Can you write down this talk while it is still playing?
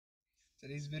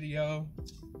Today's video,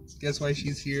 guess why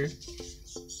she's here?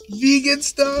 Vegan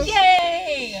stuff!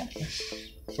 Yay!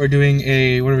 We're doing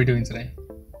what are we doing today?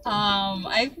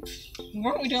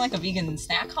 Weren't we doing like a vegan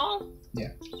snack haul? Yeah.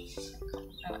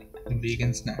 I like that. A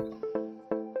vegan snack.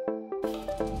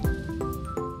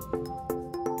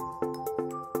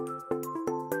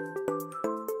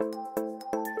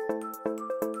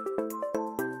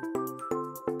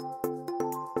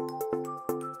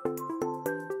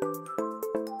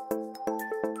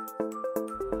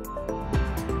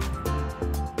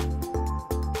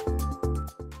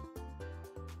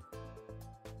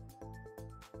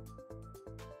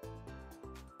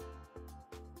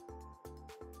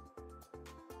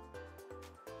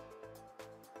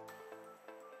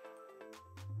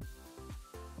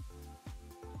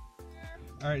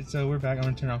 Alright, so we're back. I'm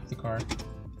gonna turn off the car.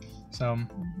 So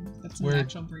That's a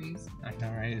natural breeze. I know,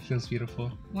 right? It feels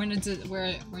beautiful. We're in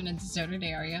a deserted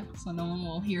area, so no one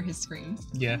will hear his screams.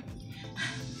 Yeah.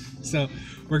 So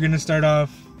we're gonna start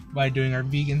off by doing our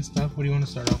vegan stuff. What do you want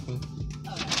to start off with?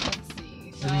 Let's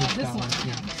see. This one. one,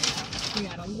 yeah. We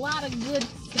got a lot of good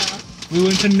stuff. We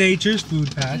went to Nature's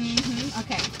Food Patch.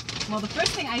 Okay. Well, the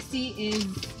first thing I see is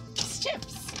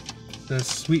chips. The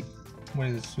sweet, what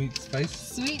is it? Sweet spice?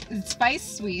 Sweet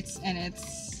spice sweets, and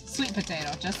it's sweet potato,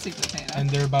 just sweet potato. And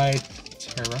they're by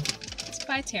Terra. It's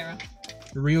by Terra.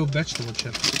 Real vegetable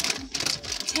chips.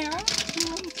 Terra?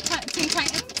 Teen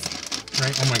Titans?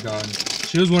 Right? Oh my god.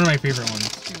 She was one of my favorite ones.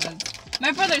 She was.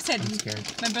 My brother said. I'm scared.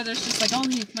 My brother's just like,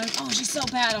 oh, she's so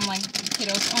bad. I'm like,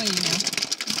 kiddos, only you know.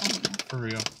 Only you. For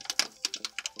real.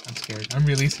 I'm scared. I'm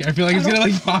really scared. I feel like it's gonna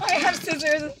like pop. I have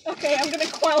scissors. Okay, I'm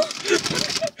gonna quell.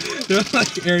 They're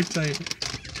like airtight.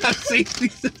 Have safety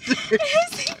scissors.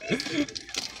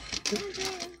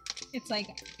 It's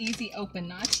like easy open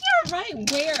notch. Yeah, right.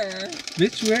 Where?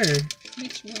 Bitch, where?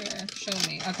 Which where? Show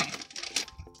me. Okay.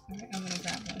 Alright, I'm gonna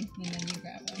grab one, and then you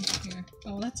grab one. Here.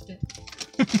 Oh, that's fit.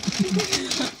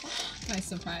 Nice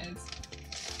surprise.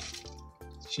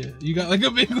 Shit, you got like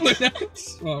a big one.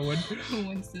 Small one. Who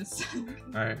wins this?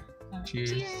 Alright.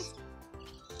 Cheers. Cheers.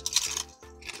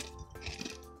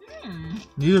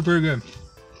 These are pretty good.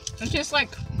 It tastes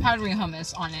like powdery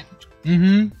hummus on it.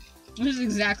 This is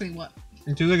exactly what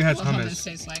It tastes like it has hummus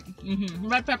tastes like.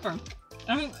 Red pepper.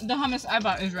 I think the hummus I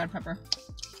bought is red pepper.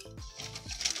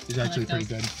 It's actually pretty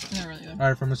those. good. They're really good.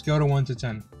 Alright, from a scale of 1 to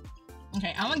 10.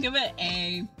 Okay, I'm gonna give it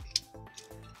a.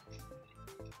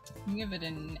 I'm gonna give it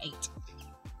an 8.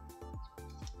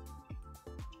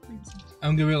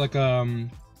 I'm gonna give it like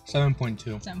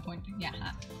 7.2. 7.2. Yeah.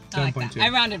 I like that. 7.2. I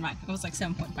rounded mine. It was like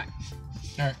 7.5.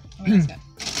 Alright. Oh, that's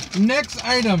good. Next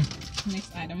item.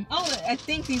 Next item. Oh, I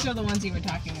think these are the ones you were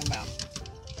talking about.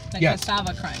 Like Yes.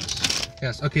 cassava crunch.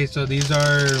 Yes. Okay. So these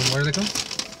are, what are they called?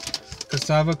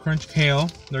 Cassava crunch kale.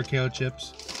 They're kale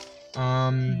chips.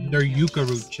 They're yucca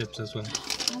root chips as well.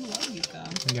 I love yucca.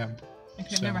 Yeah. I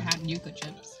could have never had yucca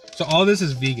chips. So all this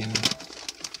is vegan,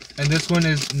 and this one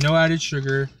is no added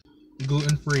sugar,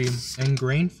 gluten-free, and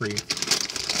grain-free.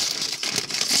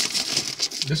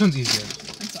 This one's easier.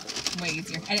 It's way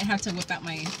easier. I didn't have to whip out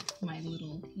my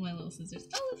little scissors.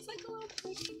 Oh, it's like a little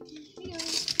video.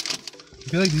 I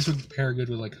feel like these would pair good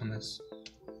with like hummus.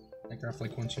 Like after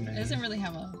like once you It doesn't really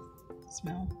have a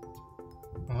smell.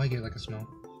 Oh, I get like a smell.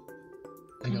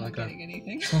 I get like getting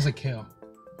anything. It smells like kale.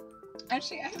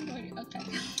 Actually, I have no idea. Okay.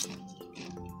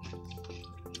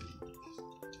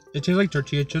 It tastes like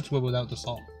tortilla chips, but without the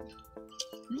salt.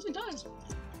 Yes, it does.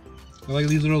 They're like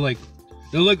these little like,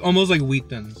 they're like almost like wheat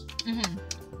thins.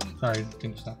 Sorry,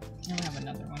 can you stop? I'm gonna have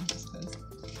another one just because.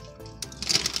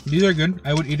 These are good.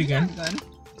 I would eat again. Good.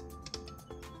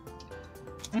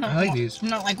 I like these. I'm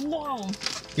not like, whoa.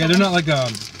 Yeah, they're not like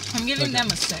I'm giving them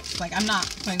a 6. Like, I'm not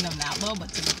putting them that low, but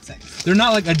to a 6. They're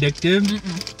not like addictive,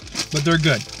 but they're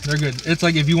good. They're good. It's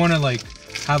like if you want to like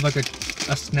have like a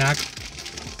snack,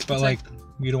 but like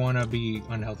you don't want to be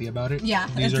unhealthy about it. Yeah,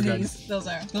 these are good. Those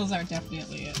are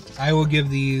definitely it. I will give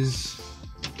these.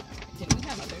 Did we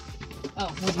have other?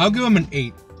 Oh, I'll give them an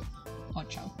 8.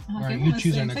 Ocho. Alright, you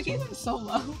choose our next I gave them so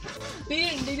low.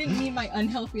 They didn't meet my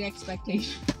unhealthy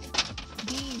expectation.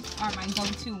 These are my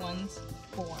go-to ones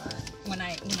for when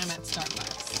I'm at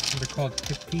Starbucks. They're called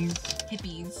hippies.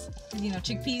 Hippies. You know,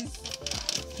 chickpeas.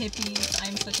 Hippies.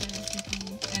 I'm such a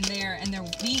hippie. And they're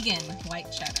vegan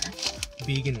white cheddar.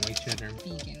 Vegan white cheddar.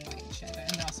 Vegan white cheddar.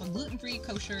 And they're also gluten-free,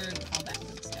 kosher, and all that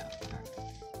good stuff.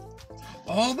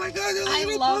 Oh my god, they're like I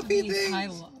little love puffy these. things. I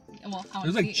love. Well,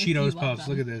 There's like Cheetos puffs.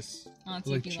 Look at this.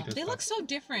 Like they look so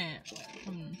different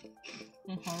from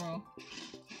Haro.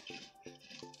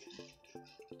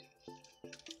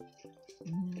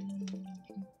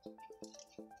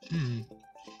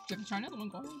 You have to try another one,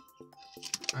 go ahead.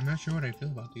 I'm not sure what I feel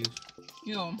about these.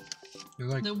 Yo, They're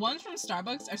like the ones from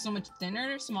Starbucks are so much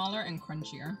thinner, smaller, and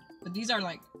crunchier. But these are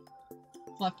like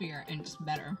fluffier and just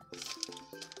better.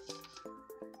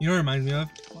 You know what it reminds me of?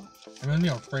 What? It reminds me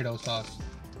of Alfredo sauce.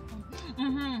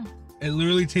 Mm-hmm. It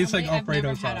literally tastes like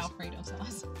Alfredo I've never sauce. had Alfredo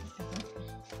sauce.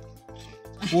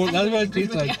 Well, that's what it agree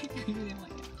tastes with like. you. I really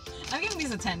like it. I'm giving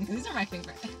these a 10 because these are my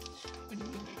favorite. What do you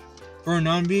give it? For a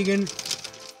non-vegan,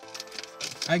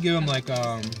 I give them like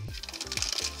a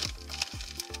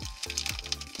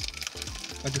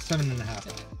 7.5.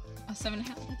 A 7.5?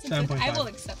 That's a 7.5. good. I will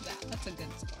accept that. That's a good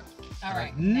score. All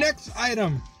right. Next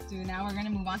item. Dude, now we're gonna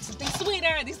move on to something sweeter.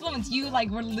 These are the ones you like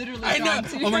were literally I know. drawn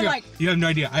to. Oh my god. Like, You have no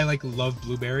idea. I like love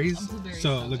blueberries. Blueberries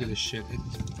So so look good. at this shit.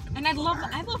 and I love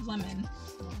lemon. I love lemon.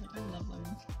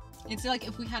 It's like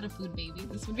if we had a food baby,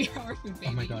 this would be our food baby.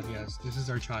 Oh my god, yes. This is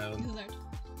our child. This is our.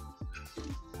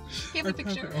 Give Our the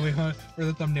picture. child. Oh wait, hold on. For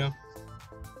the thumbnail.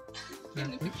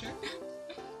 Give the picture.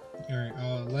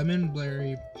 Alright, lemon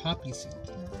berry poppy seed.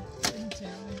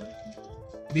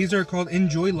 These are called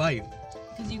Enjoy Life.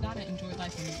 Because you gotta enjoy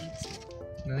life when you eat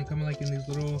stuff. And they come in like in these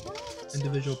little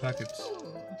individual packets.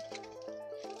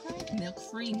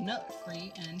 Milk-free,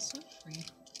 nut-free, and soy-free.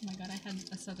 Oh my god, I had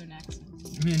a southern accent.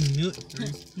 I mean,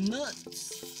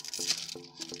 Nuts.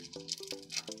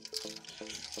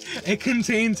 it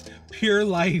contains pure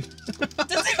life.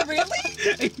 Does it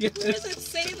really? Yes. Where does it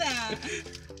say that?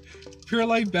 Pure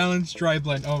Life Balanced Dry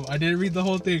Blend. Oh, I didn't read the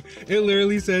whole thing. It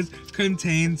literally says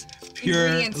contains pure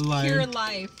Ingredients, life. Pure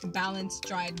Life Balanced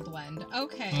Dried Blend.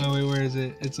 Okay. Oh wait, where is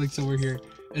it? It's like somewhere here.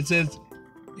 It says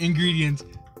ingredients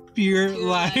pure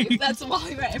life. That's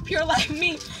why Pure Life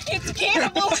meat. It's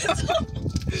cannibalism.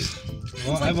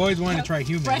 Well, I've always wanted to try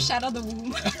human. Fresh out of the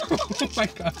womb. Oh my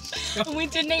gosh. And we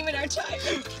did name it our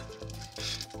child.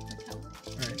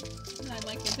 Alright, I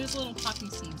like it. There's little poppy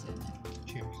seeds in it.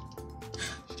 cheers.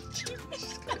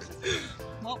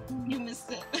 Well, you missed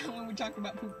it when we talked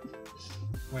about poop.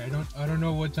 Wait, I don't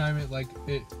know what time it like.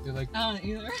 I don't know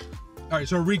either. Alright,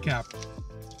 so recap.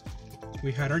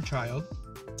 We had our child.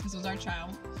 This was our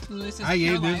child. This is I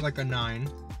Pure gave this Life. like a 9.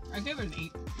 I gave it an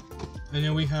 8. And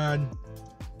then we had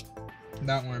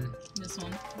that one. This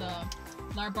one, the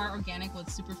Larbar Organic with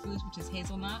Superfoods, which is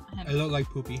hazelnut, It looked like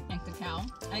poopy. and cacao.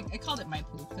 I called it my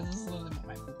poop because this is literally what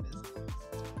my poop is.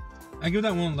 I give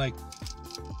that one like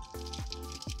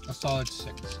a solid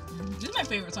 6. This is my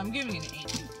favorite, so I'm giving it an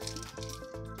 8.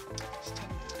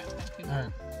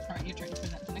 Alright. Alright, your turn to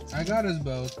present the next one. I got us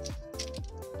both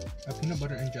a peanut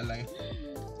butter and jelly.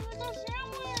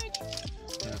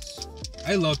 Yes.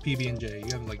 I love PB&J.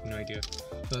 You have like no idea.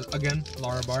 So again,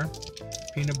 Lara Bar,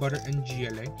 peanut butter and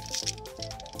jelly.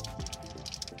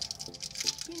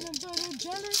 Peanut butter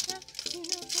jelly.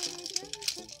 Peanut butter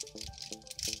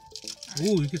jelly.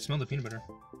 Ooh, you can smell the peanut butter.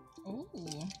 Ooh.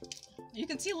 You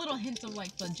can see a little hint of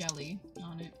like the jelly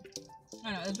on it.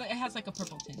 I don't know, it has like a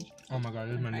purple tinge. Oh my god,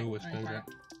 this is my Okay, newest alright, favorite.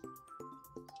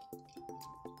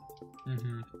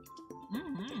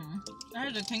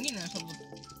 There's a tanginess of the...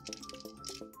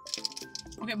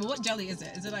 Okay, but what jelly is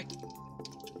it? Is it like...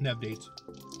 Nev dates.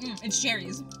 It's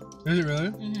cherries. Is it really?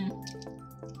 Mm-hmm.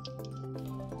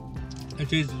 It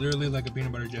tastes literally like a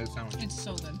peanut butter jelly sandwich. It's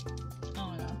so good. Oh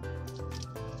my god.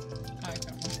 I like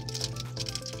that one.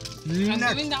 I'm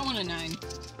Next. giving that one a 9.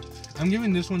 I'm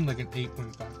giving this one like an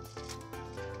 8.5.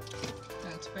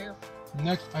 That's fair.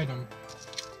 Next item.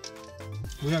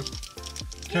 We have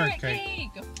carrot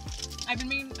cake. I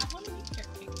want to make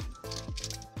carrot cake.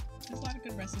 There's a lot of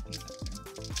good recipes out there.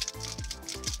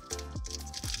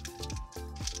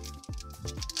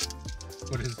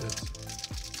 What is this?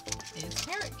 It's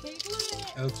carrot cake. Look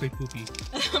at It looks like poopy.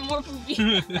 it. More poopy.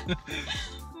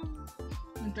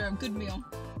 After a good meal.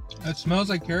 It smells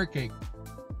like carrot cake.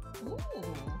 Ooh,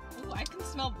 I can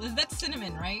smell. That's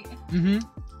cinnamon, right? Mm-hmm.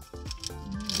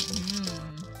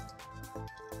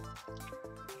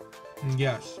 Mm-hmm.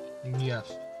 Yes.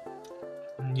 Yes.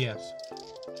 Yes.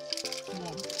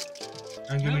 Whoa.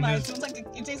 I'm giving It this. smells like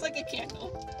it tastes like a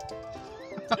candle.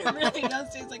 It really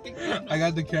does taste like a candle. I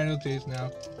got the candle taste now.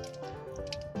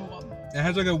 Whoa. It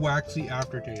has like a waxy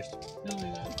aftertaste.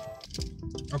 Really good.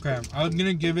 Okay, I was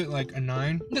gonna give it like a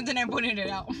 9. But then I pointed it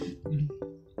out.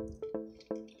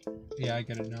 Yeah, I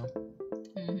get it now.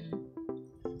 Mm-hmm.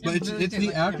 But it's really the tastes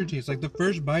like aftertaste. Like the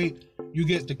first bite, you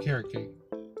get the carrot cake,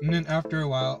 and then after a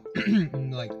while,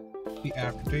 like the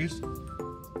aftertaste,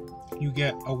 you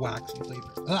get a waxy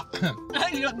flavor.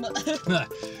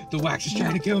 The wax is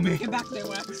trying to kill me. Get back there,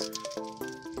 Wax.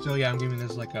 So yeah, I'm giving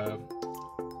this like a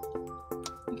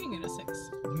I'm giving it a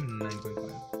 6. 9.5.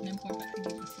 9.5. I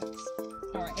give it a 6.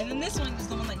 Alright, and then this one is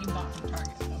the one that you bought from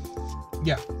Target. So.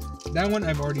 Yeah, that one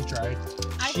I've already tried.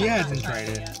 She hasn't tried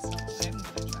it yet, so I'm gonna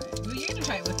try it. Well, you're gonna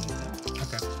try it with me, though.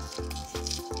 Okay.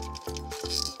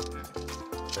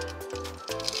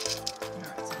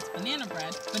 Alright, so it's banana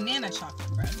bread, banana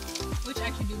chocolate bread, which I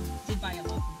actually did buy a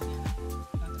loaf of banana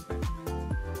chocolate bread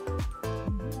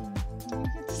from my mom. You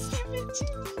get to sip it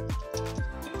too.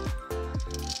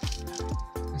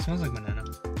 It smells like banana.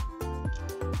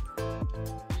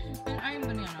 And I am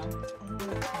banana.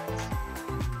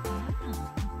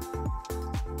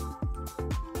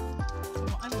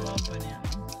 Well, I love banana.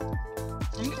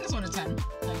 I'm giving this one a 10.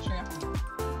 Like, straight up.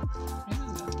 This is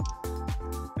good.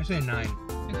 I say 9. I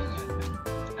give it a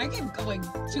 10. I gave like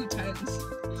 2 10s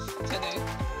today.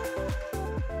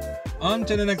 On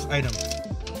to the next item.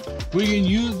 We can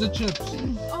use the chips.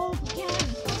 Oh, we can.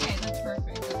 Okay, that's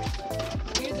perfect.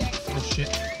 Okay. Here's the next Oh shit.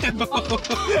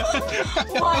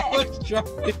 What?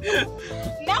 Dropping.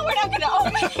 Now we're not gonna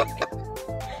open it.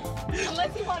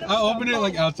 Unless you want to. I'll open it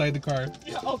like outside the car.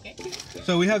 Okay.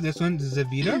 So we have this one,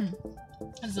 Zavita.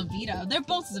 Zavita. They're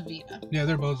both Zavita. Yeah,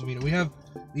 they're both Zavita. We have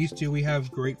these two. We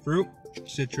have grapefruit,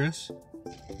 citrus,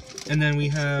 and then we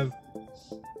have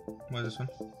what is this one?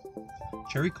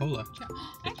 Cherry cola.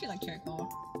 I actually like cherry cola.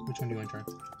 Which one do you want to try?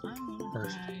 I'm gonna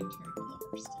First. try cherry cola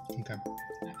first. Okay.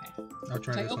 Okay. I'll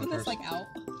try Should I this open one this first. like out?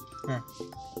 Yeah.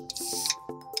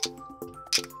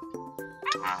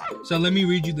 So let me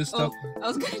read you this stuff. Oh, I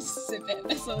was gonna sip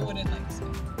it so it wouldn't like spit.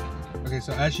 Okay,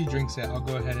 so as she drinks it, I'll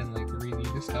go ahead and like read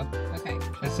you this stuff. Okay.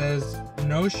 It says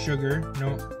no sugar,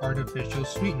 no artificial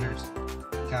sweeteners,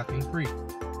 caffeine free,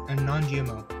 and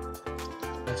non-GMO.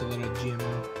 That's a little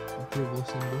GMO approval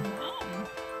symbol.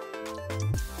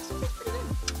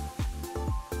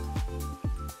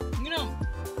 You know,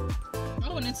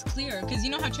 oh, and it's clear because you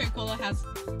know how cherry cola has,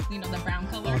 you know, the brown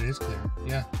color. Oh, it is clear.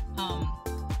 Yeah.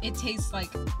 It tastes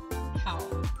like how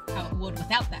it would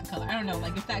without that color. I don't know,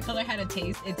 like if that color had a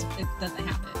taste, it doesn't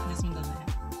have it. This one doesn't have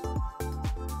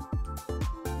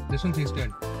it. This one tastes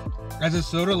good. As a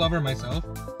soda lover myself,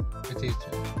 it tastes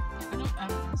good. I don't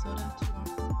drink soda too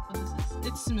often, but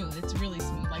it's smooth. It's really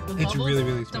smooth. Like the It's bubbles really,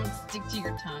 really smooth. don't stick to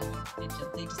your tongue.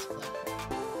 They just float.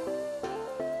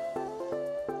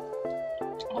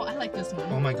 Oh, I like this one.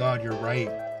 Oh my god, you're right.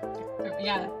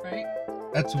 Yeah, right?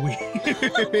 That's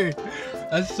weird.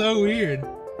 That's so weird.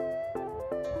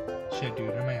 Shit,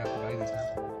 dude, I might have to buy these now.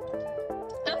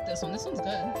 I like this one. This one's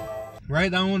good. Right,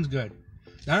 that one's good.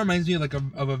 That reminds me of like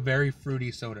of a very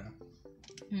fruity soda.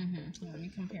 Mm-hmm. Let me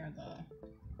compare the.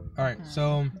 All right,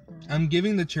 so I'm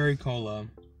giving the cherry cola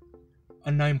a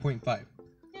 9.5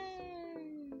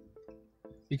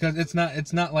 because it's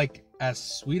not like as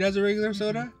sweet as a regular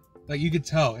soda. Like you could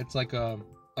tell it's like a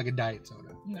diet soda.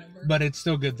 But it's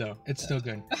still good though. It's still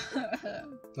good.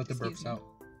 Let the burps out.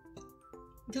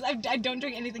 Because I don't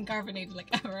drink anything carbonated like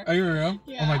ever. Are you real?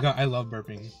 Yeah. Oh my god, I love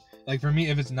burping. Like for me,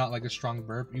 if it's not like a strong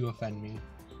burp, you offend me.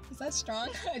 Is that strong?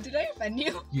 Did I offend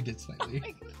you? You did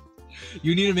slightly.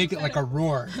 You need to make it like a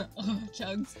roar. Oh,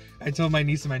 chugs. I told my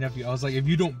niece and my nephew, I was like, if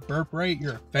you don't burp right,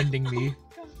 you're offending me.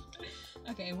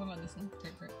 Okay, what about this one?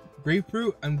 Grapefruit.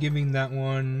 Grapefruit, I'm giving that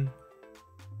one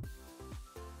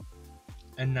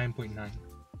a 9.9.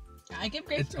 I give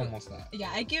grapefruit. It's almost that.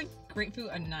 Yeah, I give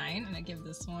grapefruit a 9, and I give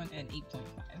this one an 8.5.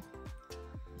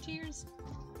 Cheers.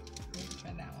 Let's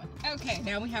try that one. Okay,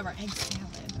 now we have our egg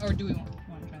salad. Or do we want to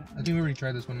try that I one? think we already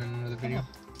tried this one in another video.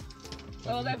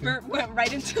 Oh, that burp went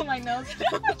right into my nose.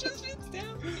 I just shit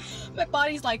down. My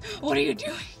body's like, what are you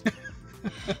doing?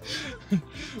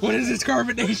 What is this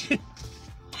carbonation?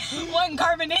 What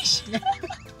carbonation?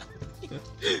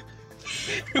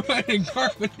 What in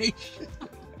carbonation?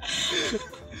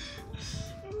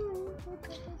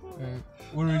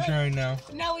 What are we trying now?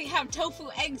 Now we have tofu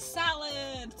egg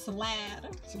salad.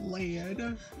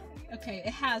 Salad. Okay,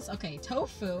 it has,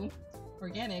 tofu,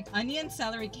 organic, onion,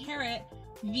 celery, carrot,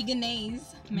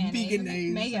 veganese,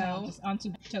 mayonnaise, mayo, just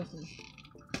onto tofu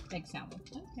egg salad.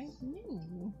 Okay,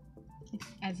 ooh. It's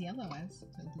as yellow as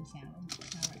tofu salad.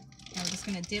 Alright, now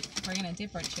we're gonna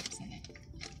dip our chips in it.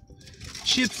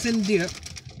 Chips and dip.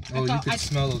 Oh, you can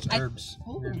smell those herbs.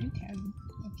 Oh, you can.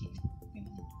 Okay.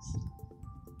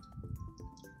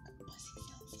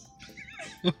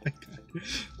 Oh my god.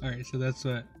 Alright, so that's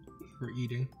what we're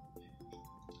eating.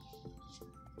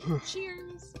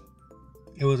 Cheers.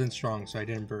 It wasn't strong, so I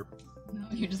didn't burp. No,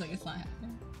 you're just like, it's not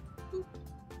happening. Boop.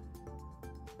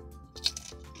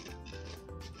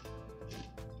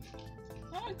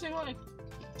 Oh, it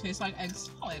tastes like egg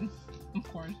salad, of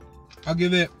course. I'll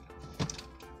give it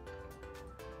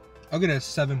a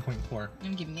 7.4.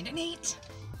 I'm giving it an 8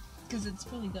 because it's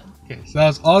really good. Okay, so that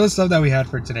was all the stuff that we had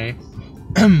for today.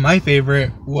 My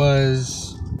favorite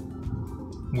was,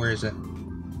 where is it?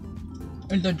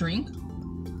 The drink?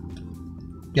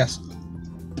 Yes.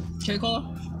 Cherry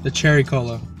cola? The cherry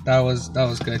cola. That was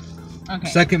good. Okay.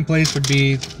 Second place would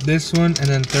be this one, and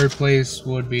then third place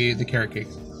would be the carrot cake.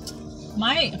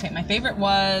 My favorite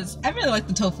was, I really like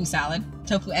the tofu salad.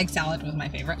 Tofu egg salad was my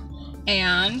favorite.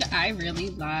 And I really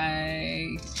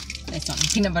like this one,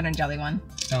 peanut butter and jelly one.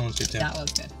 That one's good too. That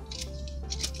was good.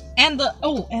 And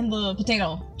the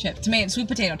potato chip, sweet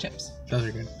potato chips. Those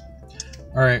are good.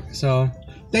 All right, so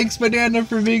thanks, Banana,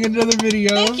 for being in another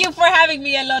video. Thank you for having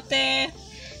me, Elote.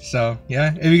 So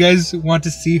yeah, if you guys want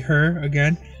to see her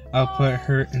again, I'll put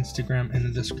her Instagram in the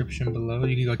description below.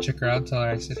 You can go check her out, tell her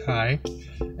I said hi.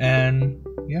 And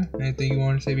yeah, anything you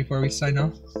want to say before we sign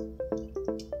off?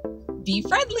 Be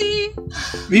friendly.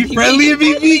 Be friendly and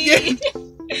be vegan.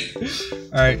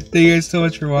 Alright, thank you guys so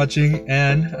much for watching,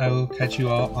 and I will catch you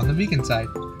all on the vegan side.